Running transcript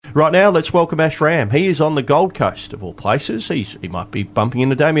Right now, let's welcome Ash Ramm. He is on the Gold Coast, of all places. He might be bumping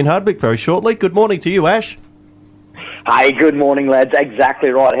into Damien Hardwick very shortly. Good morning to you, Ash. Hey, good morning, lads. Exactly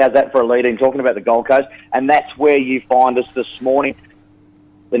right. How's that for a lead-in, talking about the Gold Coast? And that's where you find us this morning,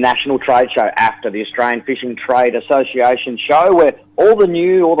 the National Trade Show after the Australian Fishing Trade Association show, where all the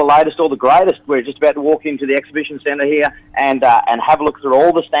new, all the latest, all the greatest. We're just about to walk into the exhibition centre here and have a look through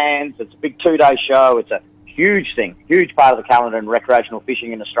all the stands. It's a big 2-day show. It's a huge thing, huge part of the calendar in recreational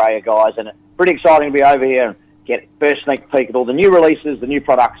fishing in Australia, guys. And it's pretty exciting to be over here and get first sneak peek at all the new releases, the new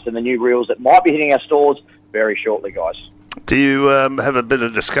products and the new reels that might be hitting our stores very shortly, guys. Do you have a bit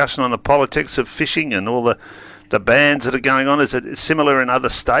of discussion on the politics of fishing and all the bans that are going on? Is it similar in other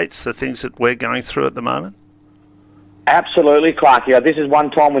states, the things that we're going through at the moment? Absolutely, Clark. Yeah, this is one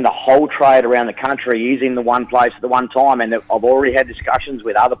time when the whole trade around the country is in the one place at the one time, and I've already had discussions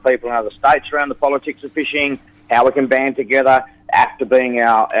with other people in other states around the politics of fishing, how we can band together, after being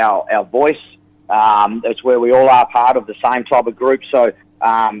our voice. It's where we all are part of the same type of group. So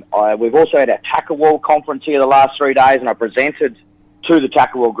we've also had our Tackle World conference here the last 3 days, and I presented to the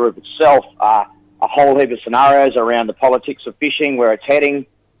Tackle World group itself a whole heap of scenarios around the politics of fishing, where it's heading,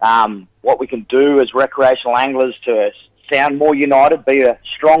 what we can do as recreational anglers to sound more united, be a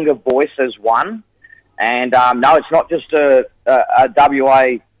stronger voice as one. And no, it's not just a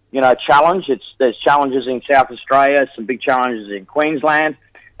WA challenge. There's challenges in South Australia, some big challenges in Queensland,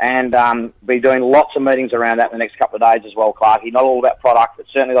 and be doing lots of meetings around that in the next couple of days as well, Clarky. Not all about product, but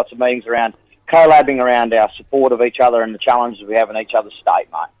certainly lots of meetings around collabing around our support of each other and the challenges we have in each other's state,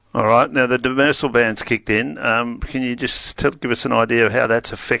 mate. All right. Now, the demersal ban's kicked in. Can you just give us an idea of how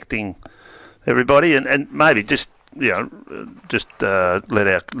that's affecting everybody? And maybe just let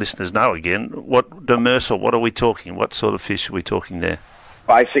our listeners know again, what demersal, what are we talking? What sort of fish are we talking there?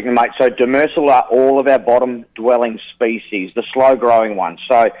 Basically, mate, so demersal are all of our bottom-dwelling species, the slow-growing ones.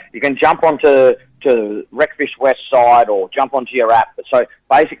 So you can jump onto Recfish West side or jump onto your app. So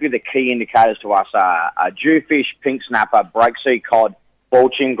basically the key indicators to us are jewfish, pink snapper, breaksea cod,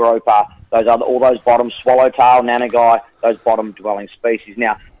 ball-chin grouper, all those bottom swallowtail, nanagai, those bottom-dwelling species.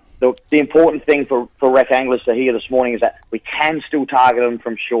 Now, the important thing for rec anglers to hear this morning is that we can still target them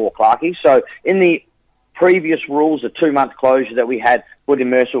from shore, Clarky. So in the previous rules, the 2-month closure that we had for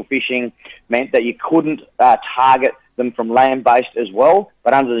demersal fishing meant that you couldn't target them from land-based as well.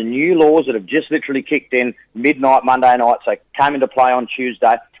 But under the new laws that have just literally kicked in midnight Monday night, so came into play on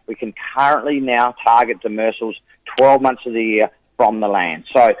Tuesday, we can currently now target demersals 12 months of the year from the land.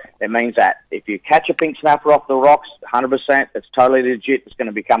 So it means that if you catch a pink snapper off the rocks, 100%, it's totally legit. It's going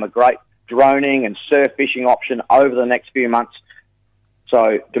to become a great droning and surf fishing option over the next few months.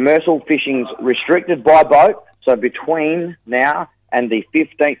 So demersal fishing's restricted by boat. So between now and the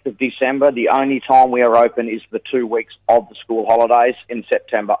 15th of December, the only time we are open is the 2 weeks of the school holidays in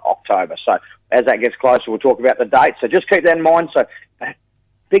September, October. So as that gets closer, we'll talk about the dates. So just keep that in mind. So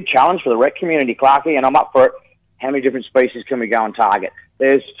big challenge for the rec community, Clarky, and I'm up for it. How many different species can we go and target?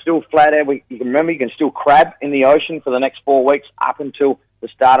 There's still flathead. You can remember you can still crab in the ocean for the next 4 weeks up until the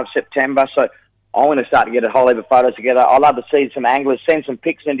start of September. So I'm going to start to get a whole heap of photos together. I'd love to see some anglers send some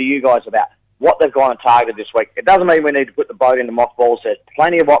pics into you guys about what they've gone and targeted this week. It doesn't mean we need to put the boat into mothballs. There's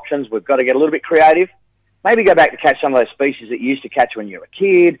plenty of options. We've got to get a little bit creative. Maybe go back to catch some of those species that you used to catch when you were a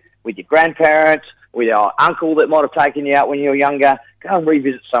kid, with your grandparents, with your uncle that might have taken you out when you were younger. Go and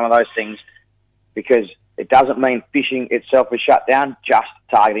revisit some of those things, because it doesn't mean fishing itself is shut down, just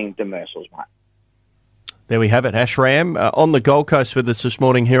targeting demersals, mate. There we have it. Ash Ramm on the Gold Coast with us this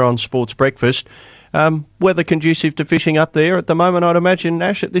morning here on Sports Breakfast. Weather conducive to fishing up there at the moment, I'd imagine,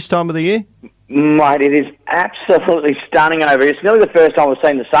 Ash, at this time of the year? Mate, it is absolutely stunning over here. It's nearly the first time we've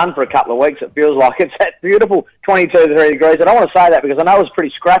seen the sun for a couple of weeks. It feels like it's that beautiful 22 to 3 degrees. I don't want to say that because I know it was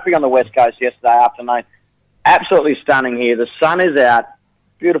pretty scrappy on the West Coast yesterday afternoon. Absolutely stunning here. The sun is out.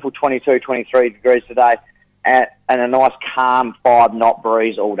 Beautiful 22, 23 degrees today. And a nice calm 5-knot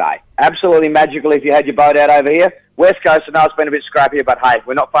breeze all day. Absolutely magical if you had your boat out over here. West Coast, I know it's been a bit scrappier, but hey,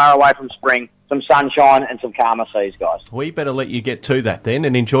 we're not far away from spring. Some sunshine and some calmer seas, guys. We better let you get to that then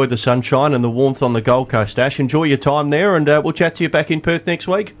and enjoy the sunshine and the warmth on the Gold Coast, Ash. Enjoy your time there, and we'll chat to you back in Perth next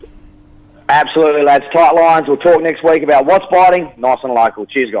week. Absolutely, lads. Tight lines. We'll talk next week about what's biting. Nice and local.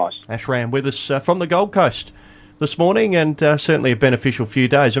 Cheers, guys. Ash Ramm with us from the Gold Coast this morning, and certainly a beneficial few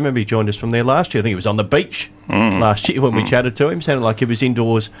days. I remember he joined us from there last year. I think he was on the beach last year when we chatted to him. Sounded like he was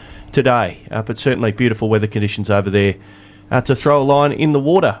indoors today, but certainly beautiful weather conditions over there to throw a line in the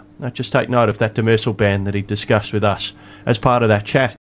water. Just take note of that demersal ban that he discussed with us as part of that chat.